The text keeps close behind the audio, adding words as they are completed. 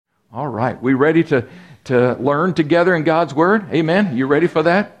All right. We ready to learn together in God's Word? Amen. You ready for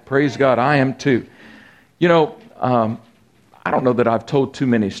that? Praise God. I am too. You know, I don't know that I've told too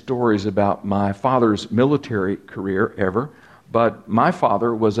many stories about my father's military career ever, but my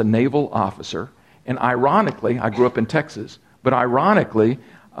father was a naval officer. And ironically, I grew up in Texas, but ironically,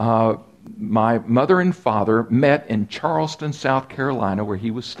 my mother and father met in Charleston, South Carolina, where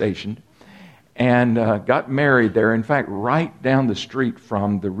he was stationed, and got married there. In fact, right down the street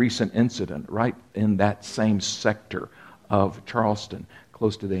from the recent incident, right in that same sector of Charleston,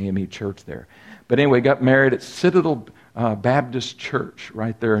 close to the AME church there. But anyway, got married at Citadel Baptist Church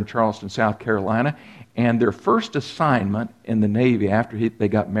right there in Charleston, South Carolina. And their first assignment in the Navy after they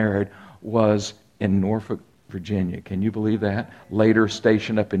got married was in Norfolk, Virginia. Can you believe that? Later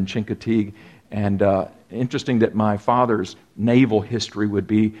stationed up in Chincoteague. And interesting that my father's naval history would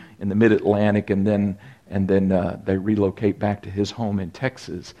be in the mid-Atlantic, and then they relocate back to his home in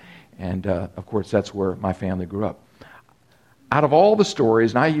Texas. And of course, that's where my family grew up. Out of all the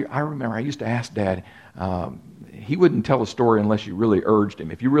stories, and I remember I used to ask Dad, he wouldn't tell a story unless you really urged him.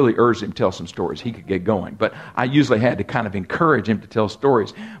 If you really urged him to tell some stories, he could get going. But I usually had to kind of encourage him to tell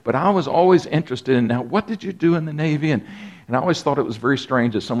stories. But I was always interested in, now, what did you do in the Navy? And I always thought it was very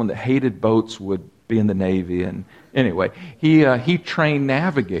strange that someone that hated boats would be in the Navy. And anyway, he trained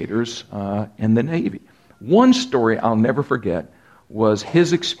navigators in the Navy. One story I'll never forget was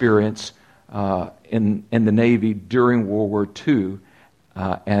his experience in the Navy during World War II,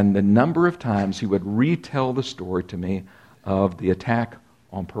 and the number of times he would retell the story to me of the attack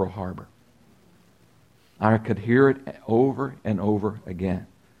on Pearl Harbor. I could hear it over and over again.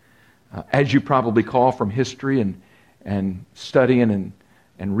 As you probably call from history and studying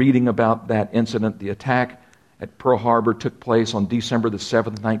and reading about that incident, the attack at Pearl Harbor took place on December the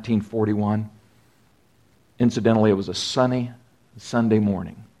 7th, 1941. Incidentally, it was a sunny Sunday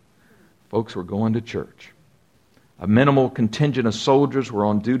morning. Folks were going to church. A minimal contingent of soldiers were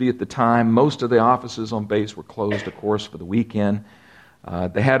on duty at the time. Most of the offices on base were closed, of course, for the weekend.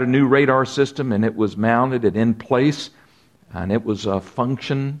 They had a new radar system, and it was mounted and in place, and it was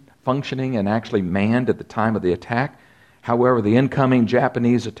functioning and actually manned at the time of the attack. However, the incoming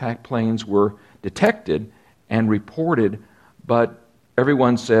Japanese attack planes were detected and reported, but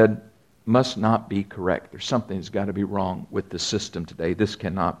everyone said, must not be correct. There's something that's got to be wrong with the system today. This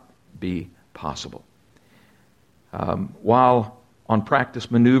cannot be possible. While on practice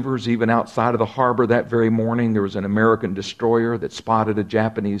maneuvers, even outside of the harbor that very morning, there was an American destroyer that spotted a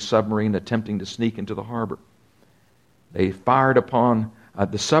Japanese submarine attempting to sneak into the harbor. They fired upon,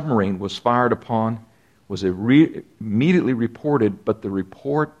 the submarine was fired upon, was immediately reported, but the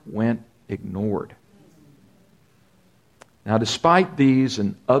report went ignored. Now, despite these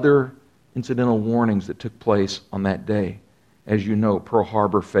and other incidental warnings that took place on that day, as you know, Pearl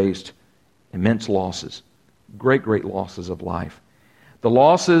Harbor faced immense losses, great losses of life. The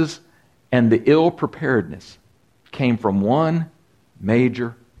losses and the ill preparedness came from one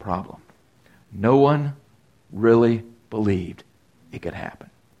major problem. No one really believed it could happen.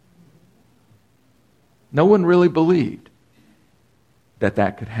 No one really believed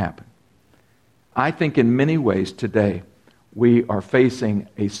that could happen. I think in many ways today we are facing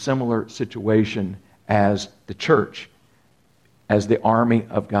a similar situation as the church, as the army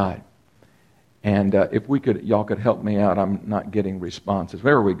of God. And if y'all could help me out, I'm not getting responses.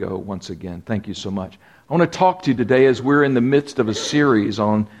 There we go, once again. Thank you so much. I want to talk to you today as we're in the midst of a series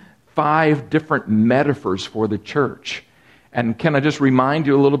on 5 different metaphors for the church. And can I just remind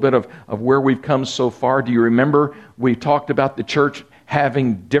you a little bit of where we've come so far? Do you remember we talked about the church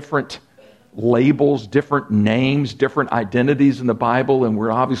having different labels, different names, different identities in the Bible? And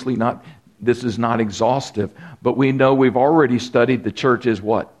we're obviously not, this is not exhaustive, but we know we've already studied the church as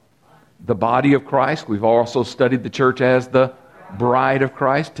what? The body of Christ. We've also studied the church as the bride of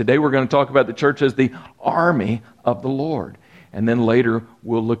Christ. Today we're going to talk about the church as the army of the Lord. And then later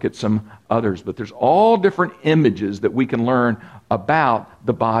we'll look at some others. But there's all different images that we can learn about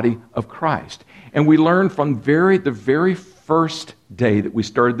the body of Christ. And we learn from the very first day that we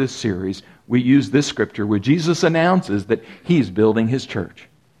started this series, we use this scripture where Jesus announces that He's building His church.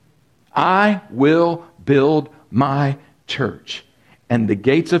 I will build my church, and the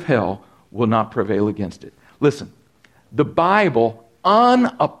gates of hell will not prevail against it. Listen, the Bible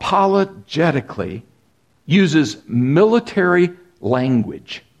unapologetically uses military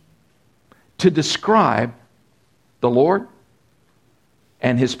language to describe the Lord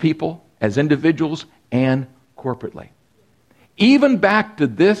and His people as individuals and corporately. Even back to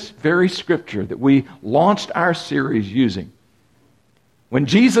this very scripture that we launched our series using, When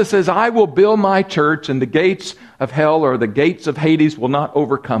Jesus says, I will build my church and the gates of hell or the gates of Hades will not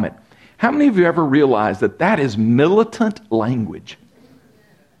overcome it. How many of you ever realize that that is militant language?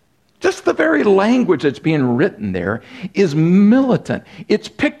 Just the very language that's being written there is militant. It's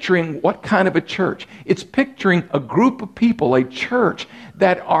picturing what kind of a church? It's picturing a group of people, a church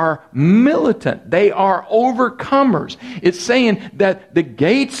that are militant. They are overcomers. It's saying that the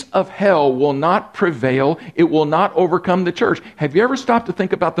gates of hell will not prevail. It will not overcome the church. Have you ever stopped to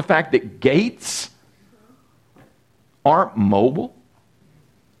think about the fact that gates aren't mobile?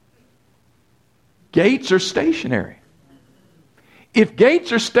 Gates are stationary. If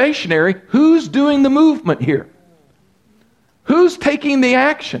gates are stationary, who's doing the movement here? Who's taking the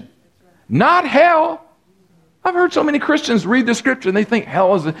action? Not hell. I've heard so many Christians read the scripture and they think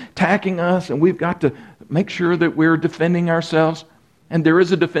hell is attacking us and we've got to make sure that we're defending ourselves. And there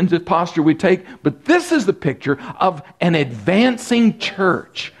is a defensive posture we take. But this is the picture of an advancing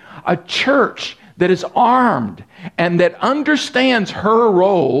church. A church that is armed and that understands her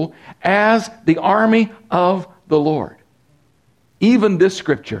role as the army of the Lord. Even this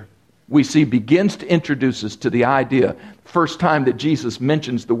scripture, we see, begins to introduce us to the idea, first time that Jesus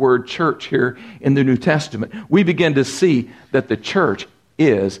mentions the word church here in the New Testament, we begin to see that the church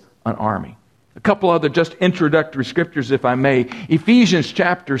is an army. A couple other just introductory scriptures, if I may. Ephesians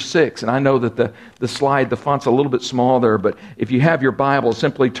chapter 6, and I know that the slide, the font's a little bit small there, but if you have your Bible,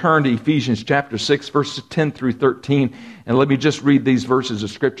 simply turn to Ephesians chapter 6, verses 10 through 13, and let me just read these verses of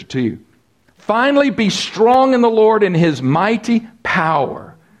scripture to you. Finally, be strong in the Lord and His mighty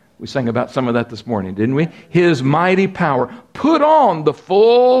power. We sang about some of that this morning, didn't we? His mighty power. Put on the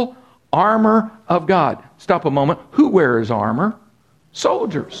full armor of God. Stop a moment. Who wears armor?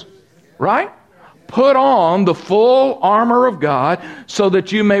 Soldiers, right? Put on the full armor of God so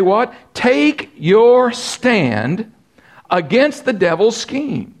that you may what? Take your stand against the devil's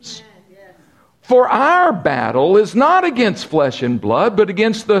schemes. For our battle is not against flesh and blood, but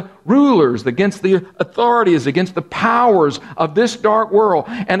against the rulers, against the authorities, against the powers of this dark world,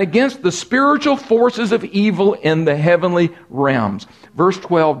 and against the spiritual forces of evil in the heavenly realms. Verse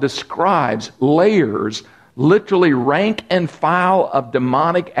 12 describes layers, literally rank and file of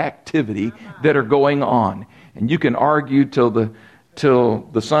demonic activity that are going on. And you can argue till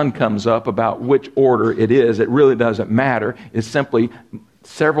the sun comes up about which order it is. It really doesn't matter. It's simply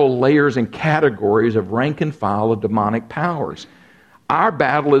several layers and categories of rank and file of demonic powers. Our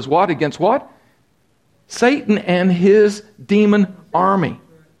battle is what? Against what? Satan and his demon army.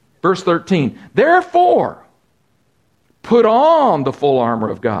 Verse 13. Therefore, put on the full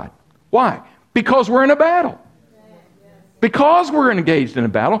armor of God. Why? Because we're in a battle. Because we're engaged in a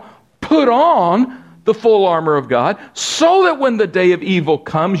battle, put on the full armor of God, so that when the day of evil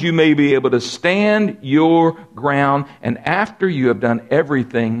comes, you may be able to stand your ground, and after you have done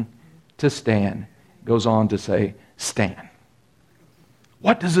everything to stand, goes on to say, stand.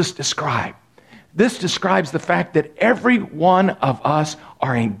 What does this describe? This describes the fact that every one of us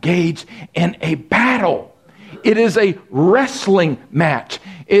are engaged in a battle. It is a wrestling match.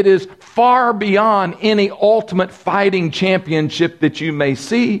 It is far beyond any ultimate fighting championship that you may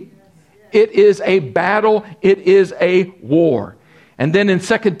see. It is a battle. It is a war. And then in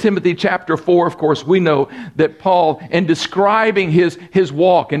 2 Timothy chapter 4, of course, we know that Paul, in describing his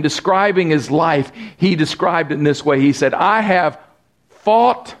walk and describing his life, he described it in this way. He said, I have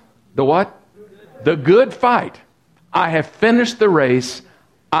fought the what? The good fight. I have finished the race.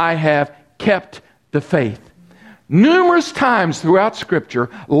 I have kept the faith. Numerous times throughout Scripture,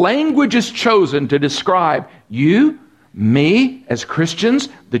 language is chosen to describe you, me as Christians,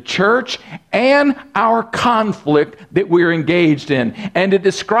 the church, and our conflict that we're engaged in. And it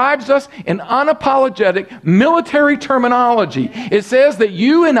describes us in unapologetic military terminology. It says that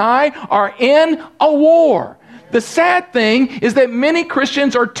you and I are in a war. The sad thing is that many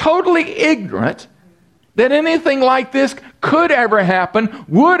Christians are totally ignorant that anything like this could ever happen,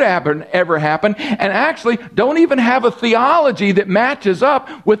 would ever happen, and actually don't even have a theology that matches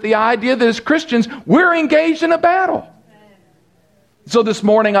up with the idea that as Christians, we're engaged in a battle. So this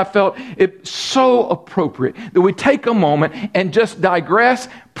morning I felt it so appropriate that we take a moment and just digress,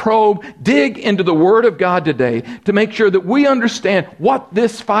 probe, dig into the Word of God today to make sure that we understand what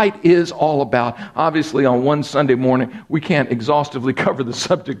this fight is all about. Obviously, on one Sunday morning, we can't exhaustively cover the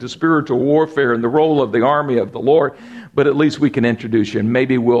subject of spiritual warfare and the role of the army of the Lord, but at least we can introduce you, and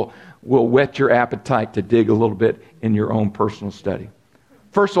maybe we'll whet your appetite to dig a little bit in your own personal study.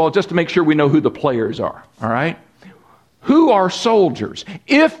 First of all, just to make sure we know who the players are, all right? Who are soldiers?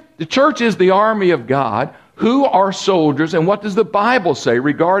 If the church is the army of God, who are soldiers, and what does the Bible say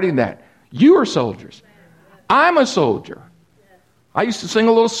regarding that? You are soldiers. I'm a soldier. I used to sing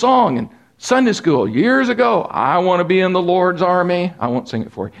a little song in Sunday school years ago. I want to be in the Lord's army. I won't sing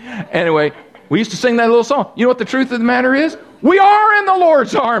it for you. Anyway, we used to sing that little song. You know what the truth of the matter is? We are in the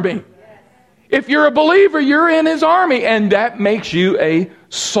Lord's army. If you're a believer, you're in His army, and that makes you a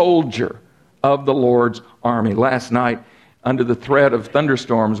soldier of the Lord's army. Last night, under the threat of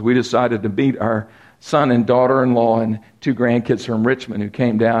thunderstorms, we decided to meet our son and daughter-in-law and 2 grandkids from Richmond who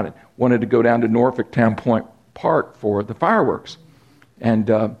came down and wanted to go down to Norfolk Town Point Park for the fireworks.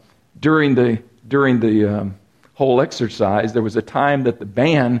 And during the whole exercise, there was a time that the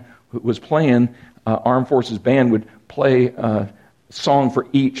band who was playing, Armed Forces Band, would play a song for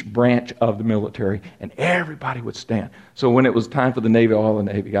each branch of the military, and everybody would stand. So when it was time for the Navy, all the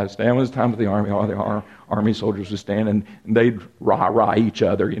Navy guys stand. When it was time for the Army, all the Army soldiers would stand, and they'd rah-rah each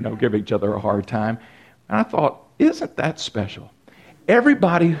other, give each other a hard time. And I thought, isn't that special?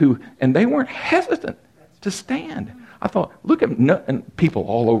 Everybody and they weren't hesitant to stand. I thought, look at and people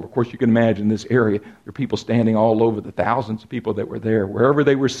all over. Of course, you can imagine this area. There are people standing all over, the thousands of people that were there, wherever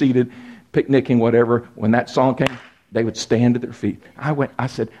they were seated, picnicking, whatever. When that song came, they would stand to their feet. I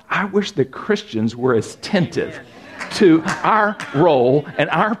said, I wish the Christians were as attentive to our role and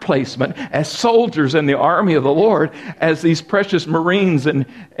our placement as soldiers in the army of the Lord as these precious Marines and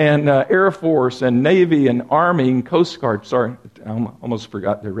Air Force and Navy and Army and Coast Guard. Sorry, I almost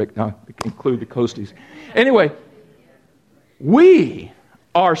forgot there, Rick. Now include the Coasties. Anyway, we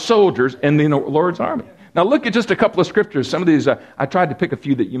are soldiers in the Lord's army. Now look at just a couple of scriptures. Some of these, I tried to pick a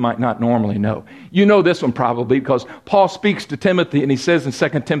few that you might not normally know. You know this one probably because Paul speaks to Timothy and he says in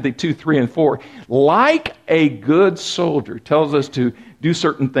 2 Timothy 2, 3, and 4, like a good soldier, tells us to do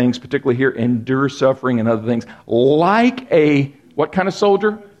certain things, particularly here, endure suffering and other things. Like what kind of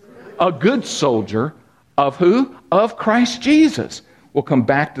soldier? A good soldier of who? Of Christ Jesus. We'll come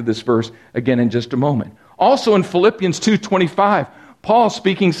back to this verse again in just a moment. Also in Philippians 2:25, Paul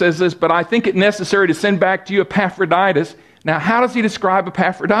speaking says this, but I think it necessary to send back to you Epaphroditus. Now, how does he describe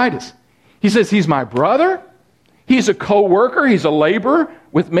Epaphroditus? He says he's my brother, he's a co-worker, he's a laborer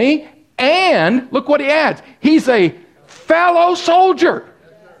with me, and look what he adds, he's a fellow soldier.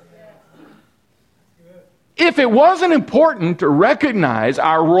 If it wasn't important to recognize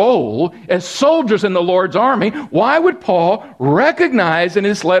our role as soldiers in the Lord's army, why would Paul recognize in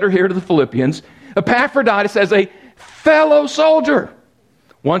his letter here to the Philippians Epaphroditus as a fellow soldier?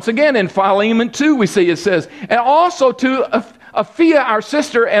 Once again, in Philemon 2, we see it says, and also to Apphia, our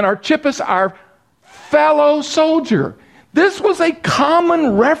sister, and Archippus, our fellow soldier. This was a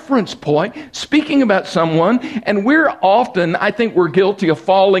common reference point, speaking about someone, and we're often, I think we're guilty of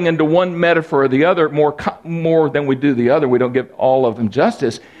falling into one metaphor or the other more than we do the other. We don't give all of them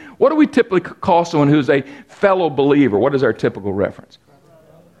justice. What do we typically call someone who's a fellow believer? What is our typical reference?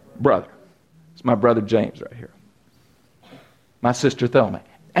 Brother. It's my brother James right here. My sister Thelma.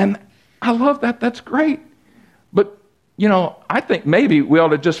 And I love that. That's great. But, I think maybe we ought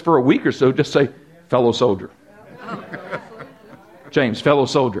to just for a week or so just say, fellow soldier. James, fellow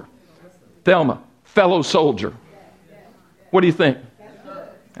soldier. Thelma, fellow soldier. What do you think?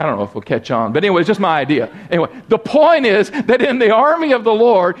 I don't know if we'll catch on. But anyway, it's just my idea. Anyway, the point is that in the army of the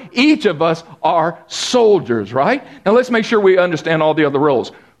Lord, each of us are soldiers, right? Now let's make sure we understand all the other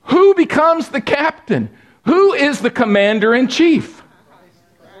roles. Who becomes the captain? Who is the commander-in-chief?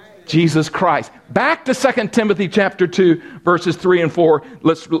 Jesus Christ. Back to 2 Timothy chapter 2, verses 3 and 4.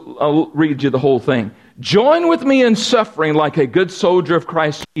 I'll read you the whole thing. Join with me in suffering like a good soldier of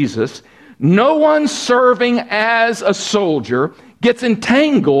Christ Jesus. No one serving as a soldier gets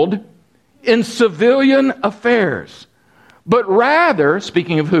entangled in civilian affairs, but rather,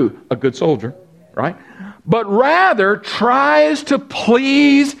 speaking of who? A good soldier, right? But rather tries to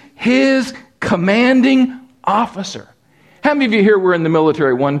please his commanding officer. How many of you here were in the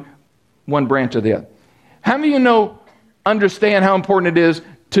military, one branch or the other? How many of you understand how important it is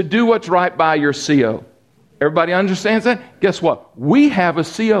to do what's right by your CO? Everybody understands that? Guess what? We have a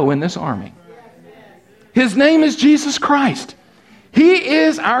CO in this army. His name is Jesus Christ. He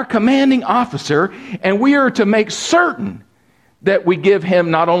is our commanding officer, and we are to make certain that we give him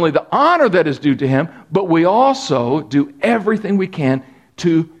not only the honor that is due to him, but we also do everything we can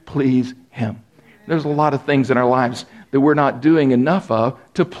to please him. There's a lot of things in our lives that we're not doing enough of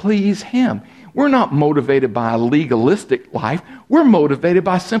to please him. We're not motivated by a legalistic life. We're motivated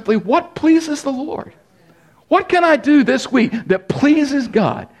by simply what pleases the Lord. What can I do this week that pleases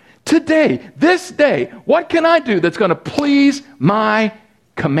God? Today, this day, what can I do that's going to please my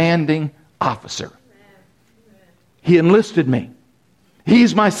commanding officer? He enlisted me.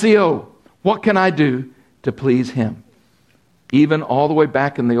 He's my CO. What can I do to please him? Even all the way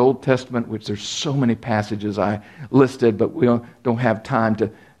back in the Old Testament, which there's so many passages I listed, but we don't have time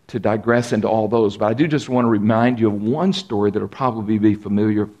to digress into all those. But I do just want to remind you of one story that will probably be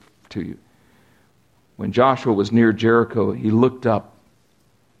familiar to you. When Joshua was near Jericho, he looked up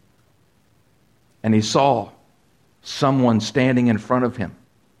and he saw someone standing in front of him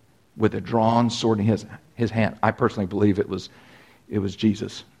with a drawn sword in his hand. I personally believe it was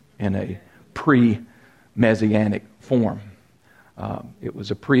Jesus in a pre-Messianic form. It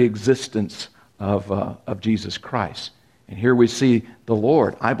was a pre-existence of Jesus Christ. And here we see the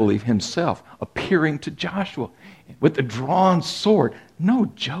Lord, I believe himself, appearing to Joshua with a drawn sword. No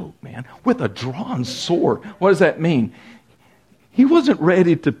joke, man. With a drawn sword. What does that mean? He wasn't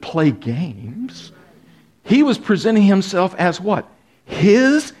ready to play games. He was presenting himself as what?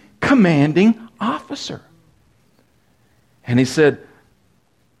 His commanding officer. And he said,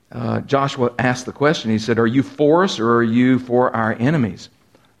 Joshua asked the question, he said, are you for us or are you for our enemies?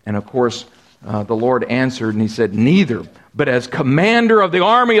 And of course, the Lord answered and he said, neither, but as commander of the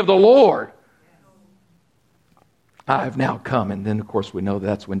army of the Lord, I have now come. And then, of course, we know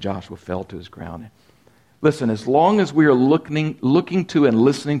that's when Joshua fell to his ground. Listen, as long as we are looking to and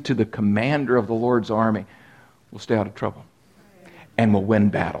listening to the commander of the Lord's army, we'll stay out of trouble and we'll win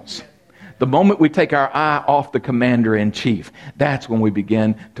battles. The moment we take our eye off the commander-in-chief, that's when we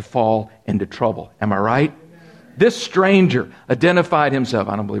begin to fall into trouble. Am I right? This stranger identified himself.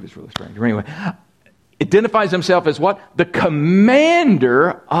 I don't believe it's really a stranger. Anyway, identifies himself as what? The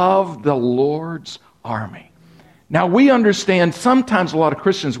commander of the Lord's army. Now, we understand sometimes a lot of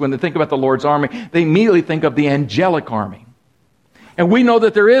Christians, when they think about the Lord's army, they immediately think of the angelic army. And we know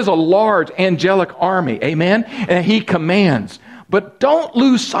that there is a large angelic army, amen? And he commands. But don't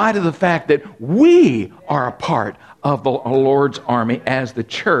lose sight of the fact that we are a part of the Lord's army as the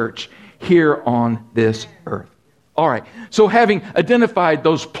church here on this earth. All right, so having identified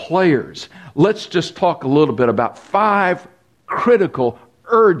those players, let's just talk a little bit about 5 critical,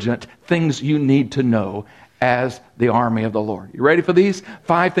 urgent things you need to know as the army of the Lord. You ready for these?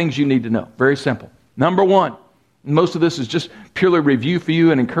 5 things you need to know. Very simple. Number 1. Most of this is just purely review for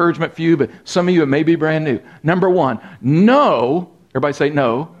you and encouragement for you, but some of you it may be brand new. Number 1, know, everybody say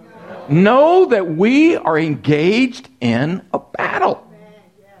no. Know that we are engaged in a battle.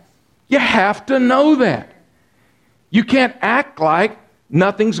 You have to know that. You can't act like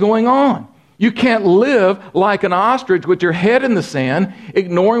nothing's going on. You can't live like an ostrich with your head in the sand,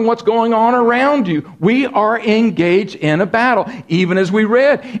 ignoring what's going on around you. We are engaged in a battle. Even as we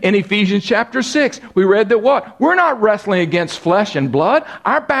read in Ephesians chapter 6, we read that what? We're not wrestling against flesh and blood.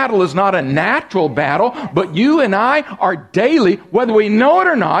 Our battle is not a natural battle, but you and I are daily, whether we know it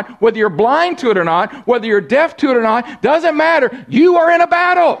or not, whether you're blind to it or not, whether you're deaf to it or not, doesn't matter. You are in a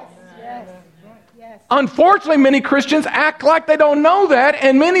battle. Unfortunately, many Christians act like they don't know that,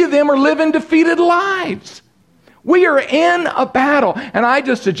 and many of them are living defeated lives. We are in a battle, and I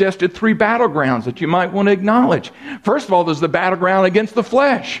just suggested 3 battlegrounds that you might want to acknowledge. First of all, there's the battleground against the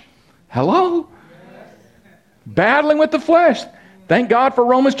flesh. Hello? Battling with the flesh. Thank God for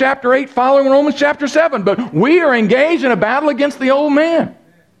Romans chapter 8 following Romans chapter 7, but we are engaged in a battle against the old man.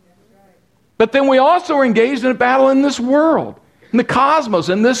 But then we also are engaged in a battle in this world. In the cosmos,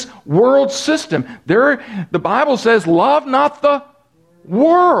 in this world system. The Bible says, love not the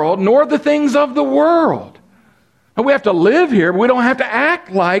world, nor the things of the world. And we have to live here, but we don't have to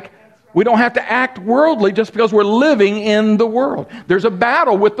act worldly just because we're living in the world. There's a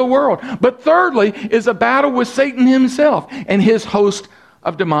battle with the world. But thirdly, is a battle with Satan himself and his host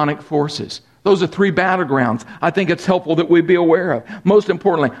of demonic forces. Those are 3 battlegrounds I think it's helpful that we be aware of. Most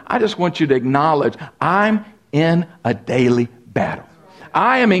importantly, I just want you to acknowledge I'm in a daily battle.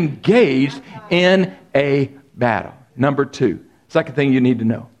 I am engaged in a battle. Number 2, second thing you need to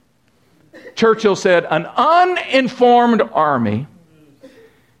know. Churchill said, an uninformed army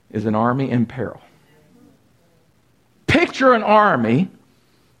is an army in peril. Picture an army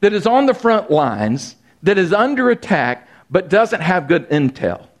that is on the front lines, that is under attack, but doesn't have good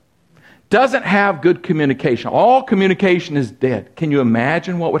intel, doesn't have good communication. All communication is dead. Can you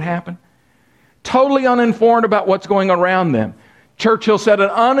imagine what would happen? Totally uninformed about what's going on around them. Churchill said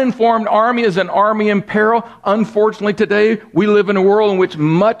an uninformed army is an army in peril. Unfortunately, today we live in a world in which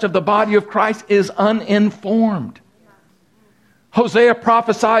much of the body of Christ is uninformed. Hosea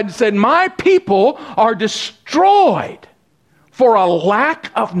prophesied and said, my people are destroyed for a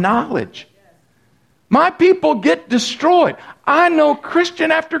lack of knowledge. My people get destroyed. I know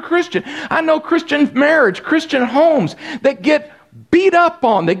Christian after Christian. I know Christian marriage, Christian homes that get beat up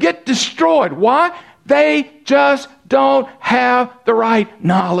on. They get destroyed. Why? They just don't have the right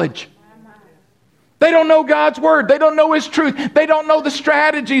knowledge. They don't know God's word. They don't know his truth. They don't know the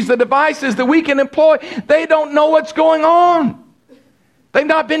strategies, the devices that we can employ. They don't know what's going on. They've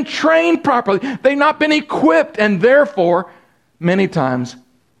not been trained properly. They've not been equipped, and therefore, many times,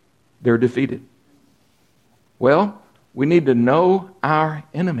 they're defeated. Well, we need to know our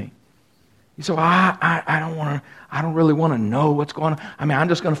enemy. You say, I don't really want to know what's going on. I'm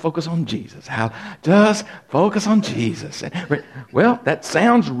just going to focus on Jesus. Just focus on Jesus. Well, that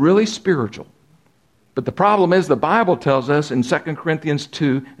sounds really spiritual. But the problem is the Bible tells us in 2 Corinthians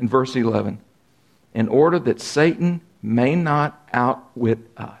 2 and verse 11, in order that Satan may not outwit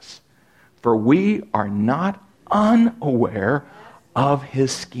us, for we are not unaware of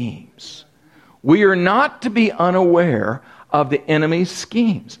his schemes. We are not to be unaware of the enemy's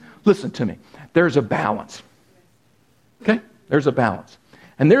schemes. Listen to me. There's a balance. Okay? There's a balance.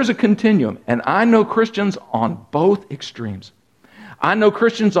 And there's a continuum. And I know Christians on both extremes. I know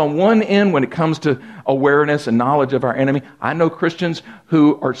Christians on one end when it comes to awareness and knowledge of our enemy. I know Christians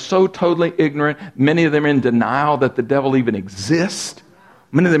who are so totally ignorant, many of them in denial that the devil even exists.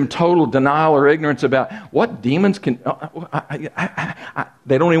 Many of them total denial or ignorance about what demons can...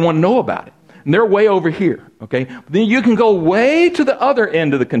 they don't even want to know about it. And they're way over here, okay? But then you can go way to the other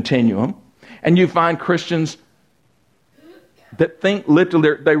end of the continuum, and you find Christians that think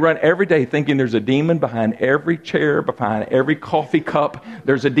literally, they run every day thinking there's a demon behind every chair, behind every coffee cup.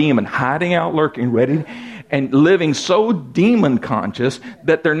 There's a demon hiding out, lurking, ready, and living so demon conscious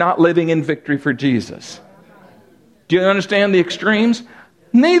that they're not living in victory for Jesus. Do you understand the extremes?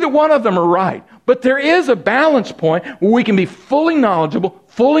 Neither one of them are right. But there is a balance point where we can be fully knowledgeable,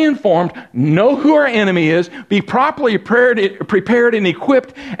 fully informed, know who our enemy is, be properly prepared and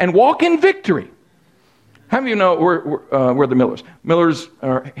equipped, and walk in victory. How many of you know we're the Millers? Millers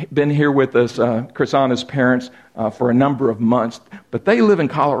been here with us, Chrisana's parents, for a number of months, but they live in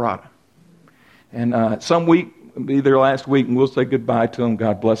Colorado. And some week, be there last week, and we'll say goodbye to them.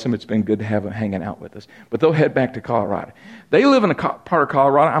 God bless them. It's been good to have them hanging out with us. But they'll head back to Colorado. They live in a part of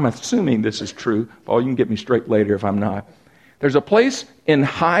Colorado. I'm assuming this is true. Paul, you can get me straight later if I'm not. There's a place in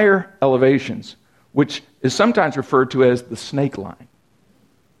higher elevations, which is sometimes referred to as the snake line.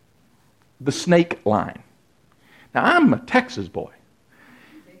 The snake line. Now, I'm a Texas boy.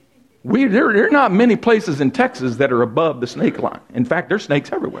 There are not many places in Texas that are above the snake line. In fact, there's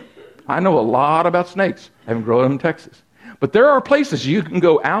snakes everywhere. I know a lot about snakes. I haven't grown up in Texas. But there are places you can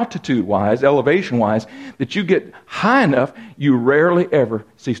go altitude-wise, elevation-wise, that you get high enough, you rarely ever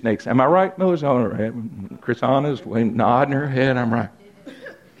see snakes. Am I right, Millers? Oh, right. Chrisana's nodding her head. I'm right.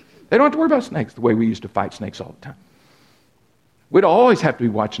 They don't have to worry about snakes the way we used to fight snakes all the time. We'd always have to be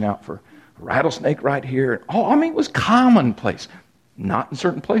watching out for a rattlesnake right here. It was commonplace. Not in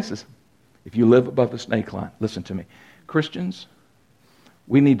certain places. If you live above the snake line, listen to me. Christians,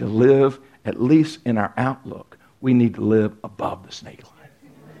 we need to live, at least in our outlook, we need to live above the snake line.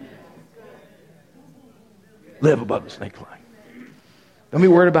 Live above the snake line. Don't be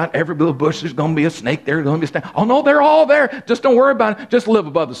worried about every little bush. There's going to be a snake there. There's going to be a snake. Oh, no, they're all there. Just don't worry about it. Just live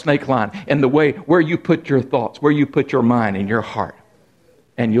above the snake line in the way where you put your thoughts, where you put your mind and your heart,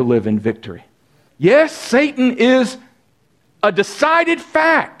 and you'll live in victory. Yes, Satan is a decided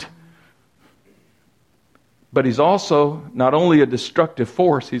fact. But he's also not only a destructive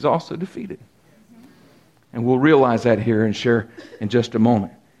force, he's also defeated. And we'll realize that here and share in just a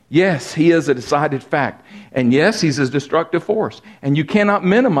moment. Yes, he is a decided fact. And yes, he's a destructive force. And you cannot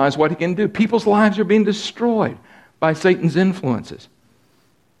minimize what he can do. People's lives are being destroyed by Satan's influences.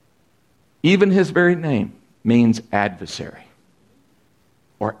 Even his very name means adversary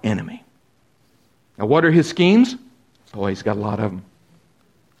or enemy. Now, what are his schemes? Oh, he's got a lot of them.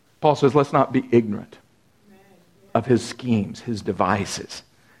 Paul says, let's not be ignorant of his schemes, his devices.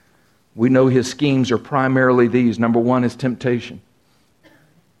 We know his schemes are primarily these. Number one is temptation.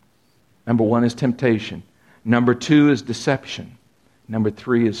 Number one is temptation. Number two is deception. Number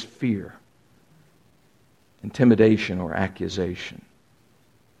three is fear, intimidation, or accusation.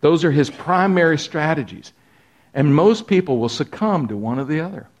 Those are his primary strategies. And most people will succumb to one or the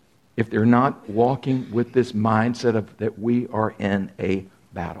other if they're not walking with this mindset of that we are in a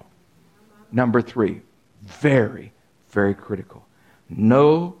battle. Number three, very, very critical.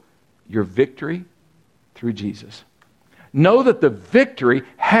 Know your victory through Jesus. Know that the victory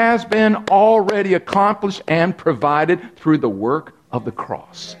has been already accomplished and provided through the work of the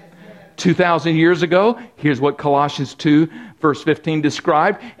cross. 2,000 years ago, here's what Colossians 2, verse 15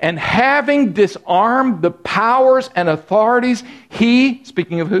 described. And having disarmed the powers and authorities, he,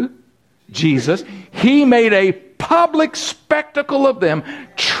 speaking of who? Jesus. He made a public spectacle of them,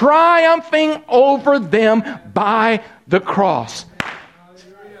 triumphing over them by the cross.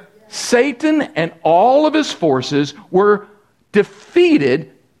 Satan and all of his forces were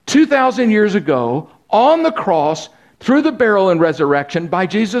defeated 2,000 years ago on the cross through the burial and resurrection by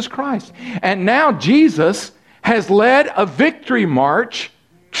Jesus Christ. And now Jesus has led a victory march,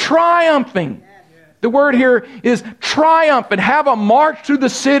 triumphing. The word here is triumph, and have a march through the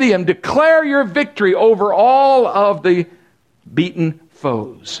city and declare your victory over all of the beaten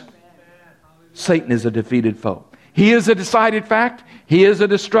foes. Satan is a defeated foe. He is a decided fact. He is a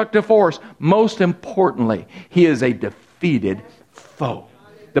destructive force. Most importantly, he is a defeated foe.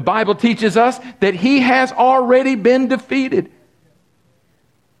 The Bible teaches us that he has already been defeated.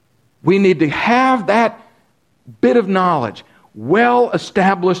 We need to have that bit of knowledge well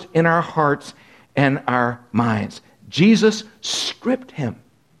established in our hearts and our minds. Jesus stripped him,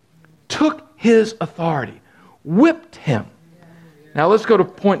 took his authority, whipped him. Now let's go to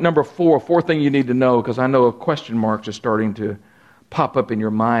point number 4, fourth thing you need to know, because I know question marks are starting to pop up in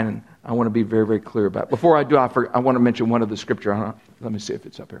your mind, and I want to be very, very clear about it. Before I do, I want to mention one of the scripture. Let me see if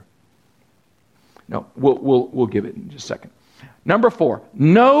it's up here. No, we'll give it in just a second. Number 4,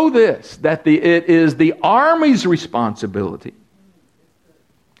 know this, that it is the army's responsibility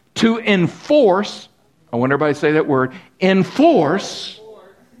to enforce, I want everybody to say that word, enforce,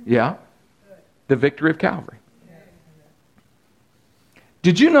 the victory of Calvary.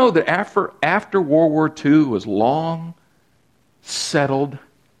 Did you know that after World War II was long, settled,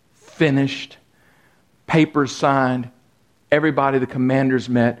 finished, papers signed, everybody, the commanders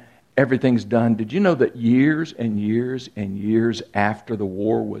met, everything's done. Did you know that years and years and years after the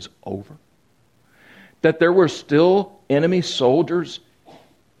war was over, that there were still enemy soldiers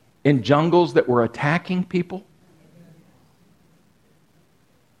in jungles that were attacking people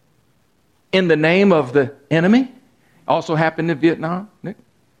in the name of the enemy? Also happened in Vietnam? Nick?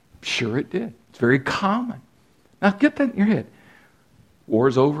 Sure it did. It's very common. Now get that in your head.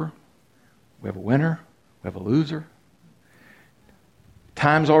 War's over. We have a winner. We have a loser.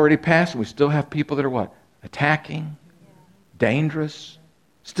 Time's already passed and we still have people that are what? Attacking, dangerous,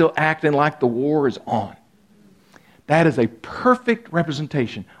 still acting like the war is on. That is a perfect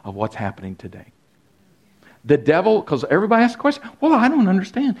representation of what's happening today. The devil, because everybody asks the question, well, I don't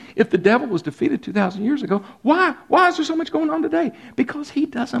understand. If the devil was defeated 2,000 years ago, why is there so much going on today? Because he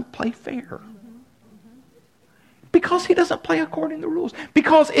doesn't play fair. Because he doesn't play according to the rules.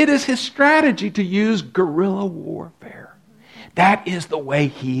 Because it is his strategy to use guerrilla warfare. That is the way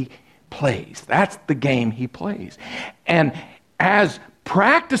he plays. That's the game he plays. And as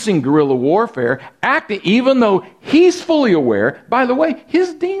practicing guerrilla warfare, acting, even though he's fully aware, by the way,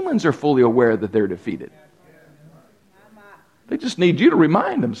 his demons are fully aware that they're defeated. They just need you to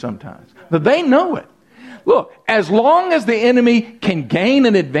remind them sometimes. But they know it. Look, as long as the enemy can gain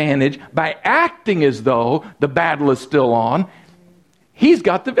an advantage by acting as though the battle is still on, he's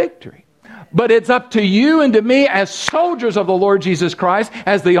got the victory. But it's up to you and to me as soldiers of the Lord Jesus Christ,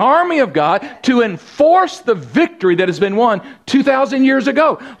 as the army of God, to enforce the victory that has been won 2,000 years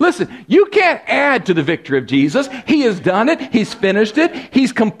ago. Listen, you can't add to the victory of Jesus. He has done it. He's finished it.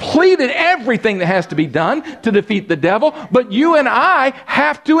 He's completed everything that has to be done to defeat the devil. But you and I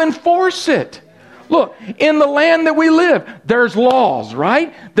have to enforce it. Look, in the land that we live, there's laws,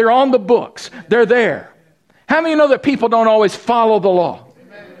 right? They're on the books. They're there. How many know that people don't always follow the law?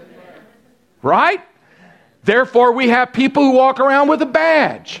 Right? Therefore, we have people who walk around with a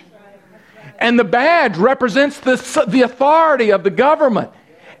badge. And the badge represents the authority of the government.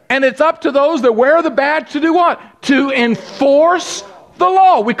 And it's up to those that wear the badge to do what? To enforce the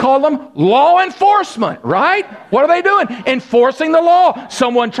law. We call them law enforcement, right? What are they doing? Enforcing the law.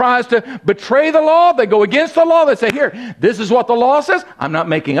 Someone tries to betray the law. They go against the law. They say, here, this is what the law says. I'm not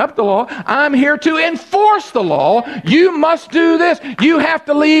making up the law. I'm here to enforce the law. You must do this. You have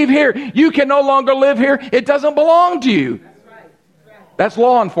to leave here. You can no longer live here. It doesn't belong to you. That's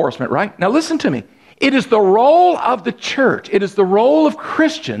law enforcement, right? Now listen to me. It is the role of the church. It is the role of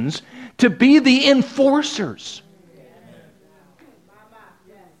Christians to be the enforcers.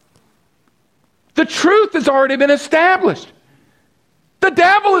 The truth has already been established. The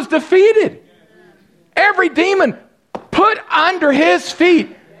devil is defeated. Every demon put under his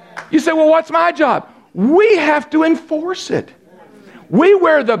feet. You say, well, what's my job? We have to enforce it. We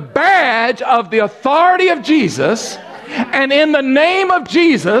wear the badge of the authority of Jesus, and in the name of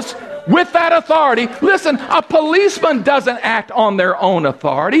Jesus, with that authority, listen, a policeman doesn't act on their own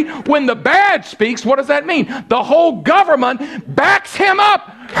authority. When the badge speaks, what does that mean? The whole government backs him up,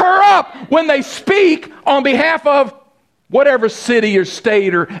 her up, when they speak on behalf of whatever city or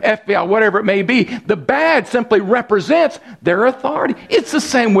state or FBI, whatever it may be. The badge simply represents their authority. It's the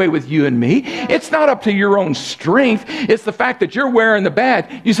same way with you and me. It's not up to your own strength. It's the fact that you're wearing the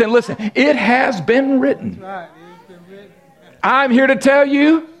badge. You say, listen, it has been written. I'm here to tell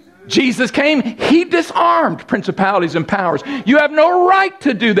you, Jesus came, he disarmed principalities and powers. You have no right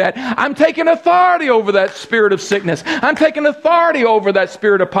to do that. I'm taking authority over that spirit of sickness. I'm taking authority over that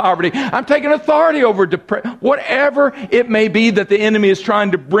spirit of poverty. I'm taking authority over depression. Whatever it may be that the enemy is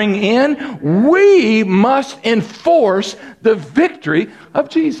trying to bring in, we must enforce the victory of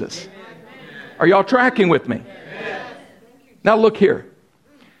Jesus. Are y'all tracking with me? Now look here.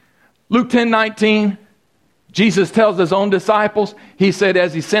 Luke 10:19. Jesus tells his own disciples, he said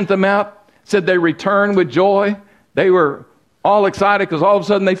as he sent them out, said they returned with joy. They were all excited because all of a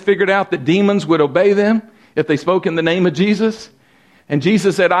sudden they figured out that demons would obey them if they spoke in the name of Jesus. And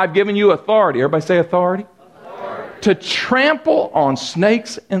Jesus said, I've given you authority. Everybody say authority. To trample on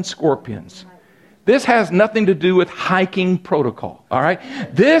snakes and scorpions. This has nothing to do with hiking protocol. All right.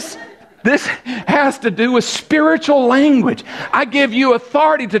 This has to do with spiritual language. I give you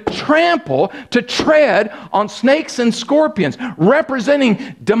authority to trample, to tread on snakes and scorpions,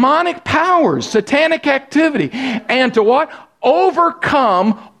 representing demonic powers, satanic activity, and to what?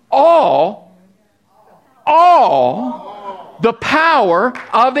 Overcome all the power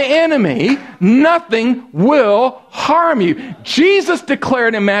of the enemy. Nothing will harm you. Jesus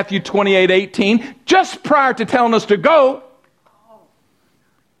declared in Matthew 28:18, just prior to telling us to go,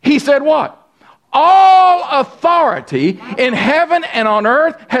 he said what? All authority in heaven and on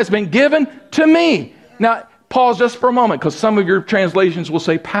earth has been given to me. Now, pause just for a moment, because some of your translations will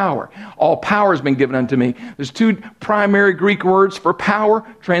say power. All power has been given unto me. There's two primary Greek words for power,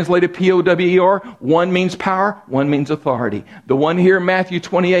 translated P-O-W-E-R. One means power, one means authority. The one here in Matthew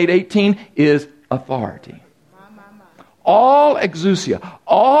 28:18 is authority. All exousia,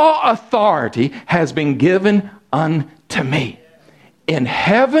 all authority has been given unto me. In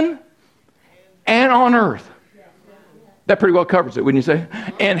heaven and on earth. That pretty well covers it, wouldn't you say?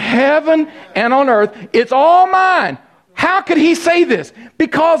 In heaven and on earth, it's all mine. How could he say this?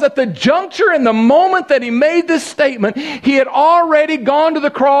 Because at the juncture, in the moment that he made this statement, he had already gone to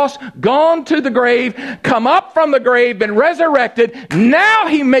the cross, gone to the grave, come up from the grave, been resurrected. Now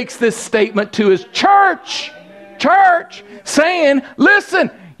he makes this statement to his church, saying,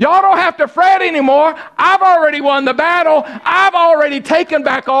 listen, y'all don't have to fret anymore. I've already won the battle. I've already taken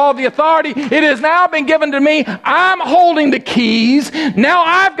back all the authority. It has now been given to me. I'm holding the keys. Now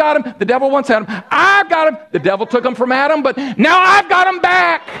I've got them. The devil once had them. I've got them. The devil took them from Adam, but now I've got them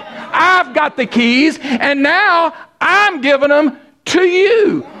back. I've got the keys, and now I'm giving them to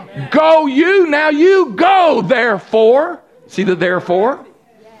you. Go you. Now you go, therefore. See the therefore?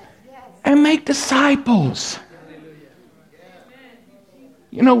 And make disciples.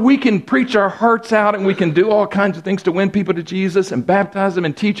 You know, we can preach our hearts out and we can do all kinds of things to win people to Jesus and baptize them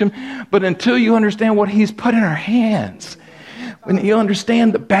and teach them. But until you understand what he's put in our hands, when you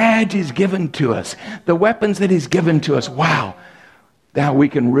understand the badge he's given to us, the weapons that he's given to us, wow, now we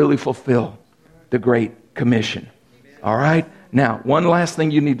can really fulfill the Great Commission. All right? Now, one last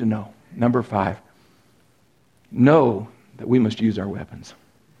thing you need to know. Number 5. Know that we must use our weapons.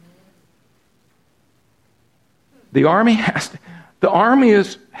 The army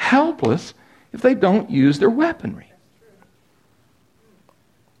is helpless if they don't use their weaponry.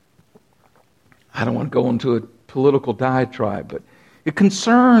 I don't want to go into a political diatribe, but it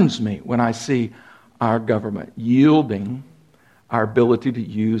concerns me when I see our government yielding our ability to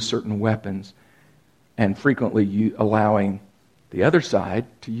use certain weapons and frequently allowing the other side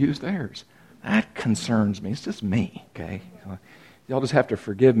to use theirs. That concerns me. It's just me, okay? Y'all just have to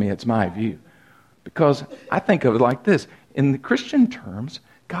forgive me. It's my view. Because I think of it like this. In the Christian terms,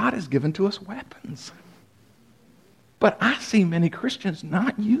 God has given to us weapons. But I see many Christians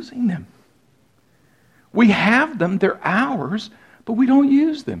not using them. We have them, they're ours, but we don't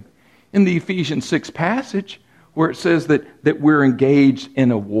use them. In the Ephesians 6 passage, where it says that we're engaged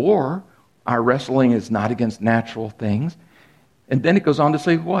in a war, our wrestling is not against natural things. And then it goes on to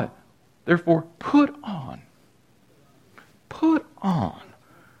say what? Therefore, put on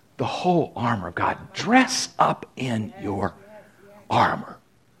the whole armor of God. Dress up in your armor.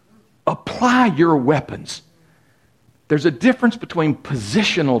 Apply your weapons. There's a difference between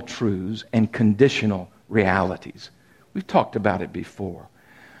positional truths and conditional realities. We've talked about it before.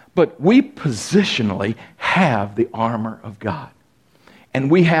 But we positionally have the armor of God.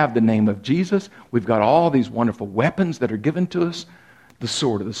 And we have the name of Jesus. We've got all these wonderful weapons that are given to us. The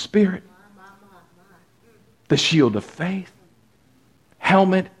sword of the Spirit. The shield of faith.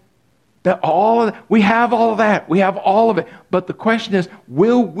 Helmet. We have all of that. We have all of it. But the question is,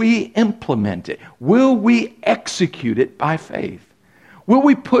 will we implement it? Will we execute it by faith? Will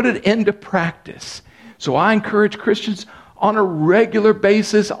we put it into practice? So I encourage Christians on a regular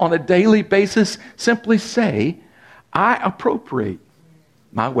basis, on a daily basis, simply say, I appropriate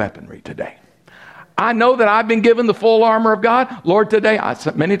my weaponry today. I know that I've been given the full armor of God. Lord, today,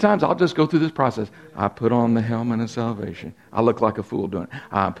 many times I'll just go through this process. I put on the helmet of salvation. I look like a fool doing it.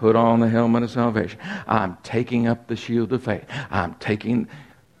 I put on the helmet of salvation. I'm taking up the shield of faith. I'm taking,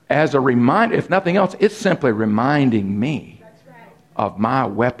 as a reminder, if nothing else, it's simply reminding me of my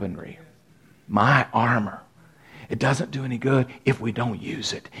weaponry, my armor. It doesn't do any good if we don't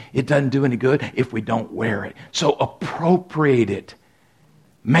use it. It doesn't do any good if we don't wear it. So appropriate it.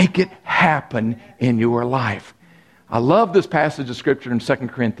 Make it happen in your life. I love this passage of Scripture in 2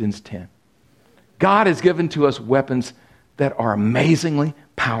 Corinthians 10. God has given to us weapons that are amazingly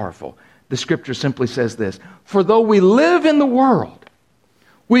powerful. The Scripture simply says this, for though we live in the world,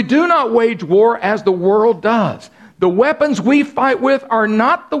 we do not wage war as the world does. The weapons we fight with are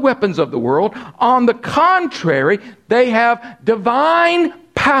not the weapons of the world. On the contrary, they have divine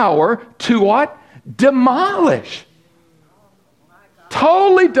power to what? Demolish.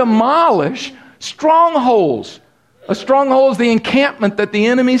 Totally demolish strongholds. A stronghold is the encampment that the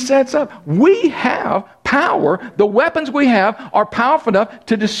enemy sets up. We have power. The weapons we have are powerful enough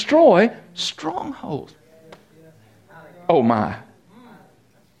to destroy strongholds. Oh my.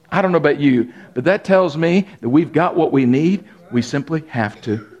 I don't know about you, but that tells me that we've got what we need. We simply have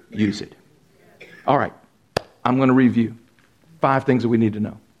to use it. All right. I'm going to review 5 things that we need to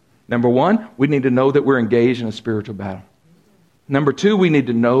know. Number 1, we need to know that we're engaged in a spiritual battle. Number 2, we need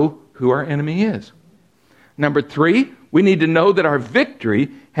to know who our enemy is. Number 3, we need to know that our victory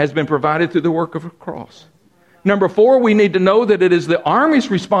has been provided through the work of a cross. Number 4, we need to know that it is the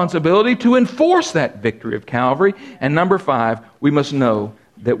army's responsibility to enforce that victory of Calvary. And number 5, we must know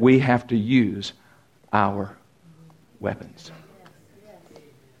that we have to use our weapons.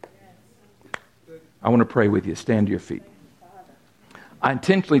 I want to pray with you. Stand to your feet. I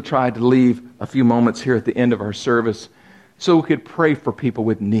intentionally tried to leave a few moments here at the end of our service so we could pray for people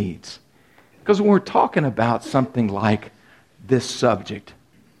with needs. Because when we're talking about something like this subject,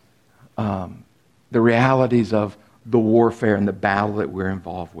 the realities of the warfare and the battle that we're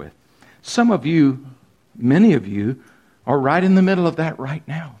involved with, some of you, many of you, are right in the middle of that right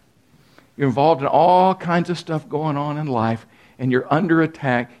now. You're involved in all kinds of stuff going on in life, and you're under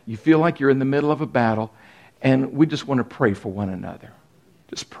attack. You feel like you're in the middle of a battle, and we just want to pray for one another.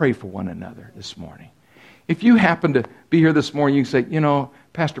 Just pray for one another this morning. If you happen to be here this morning, you can say,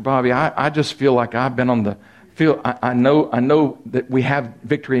 Pastor Bobby, I just feel like I've been on the field. I know that we have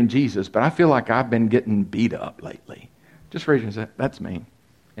victory in Jesus, but I feel like I've been getting beat up lately. Just raise your hand. That's me.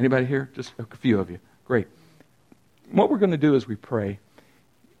 Anybody here? Just a few of you. Great. What we're going to do as we pray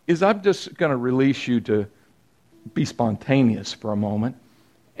is I'm just going to release you to be spontaneous for a moment,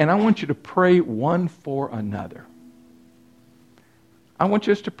 and I want you to pray one for another. I want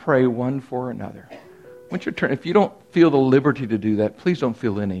you just to pray one for another. I want you to turn. If you don't feel the liberty to do that, please don't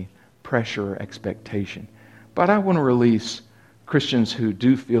feel any pressure or expectation. But I want to release Christians who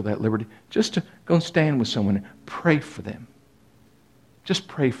do feel that liberty just to go and stand with someone and pray for them. Just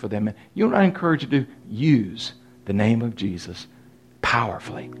pray for them. And I encourage you to use the name of Jesus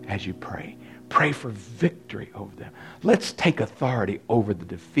powerfully as you pray. Pray for victory over them. Let's take authority over the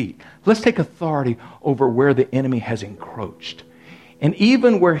defeat. Let's take authority over where the enemy has encroached. And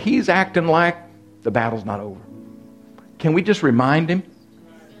even where he's acting like the battle's not over. Can we just remind him?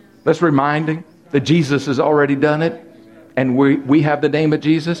 Let's remind him that Jesus has already done it. And we have the name of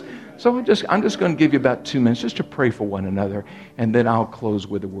Jesus. So I'm just going to give you about 2 minutes just to pray for one another. And then I'll close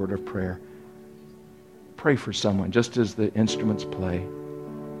with a word of prayer. Pray for someone just as the instruments play.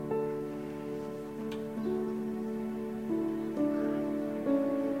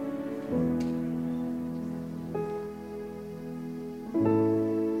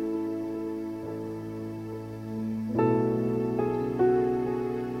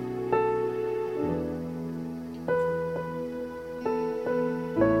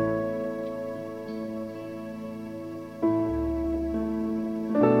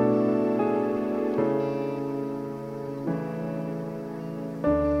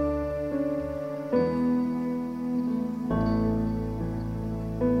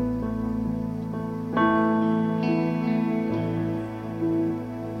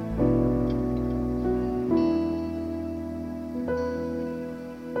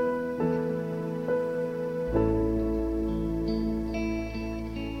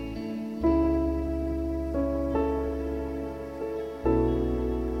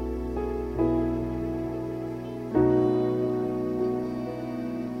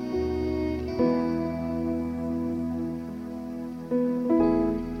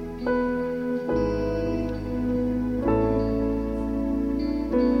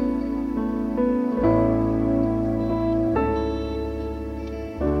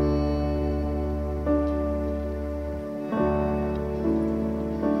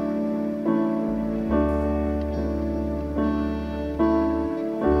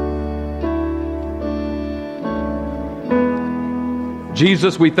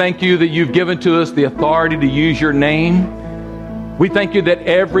 Jesus, we thank you that you've given to us the authority to use your name. We thank you that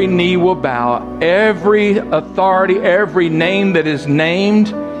every knee will bow, every authority, every name that is named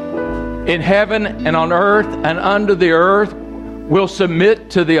in heaven and on earth and under the earth will submit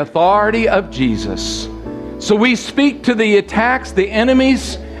to the authority of Jesus. So we speak to the attacks, the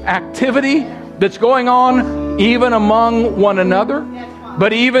enemy's activity that's going on even among one another,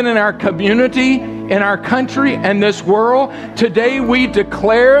 but even in our community, in our country, and this world. Today we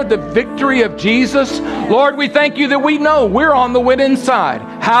declare the victory of Jesus. Lord, we thank you that we know we're on the winning side.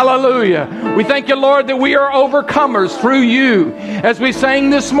 Hallelujah. We thank you, Lord, that we are overcomers through you. As we sang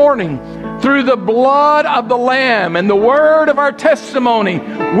this morning, through the blood of the Lamb and the word of our testimony,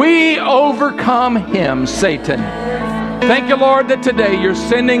 we overcome him, Satan. Thank you, Lord, that today you're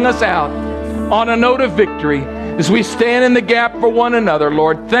sending us out on a note of victory as we stand in the gap for one another,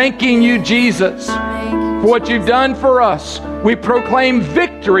 Lord. Thanking you, Jesus, for what you've done for us. We proclaim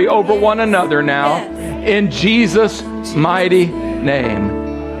victory over one another now in Jesus' mighty name.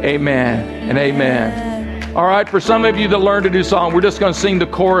 Amen and amen. All right, for some of you that learned a new song, we're just going to sing the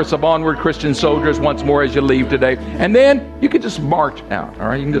chorus of Onward Christian Soldiers once more as you leave today. And then you can just march out. All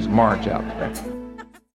right, you can just march out today.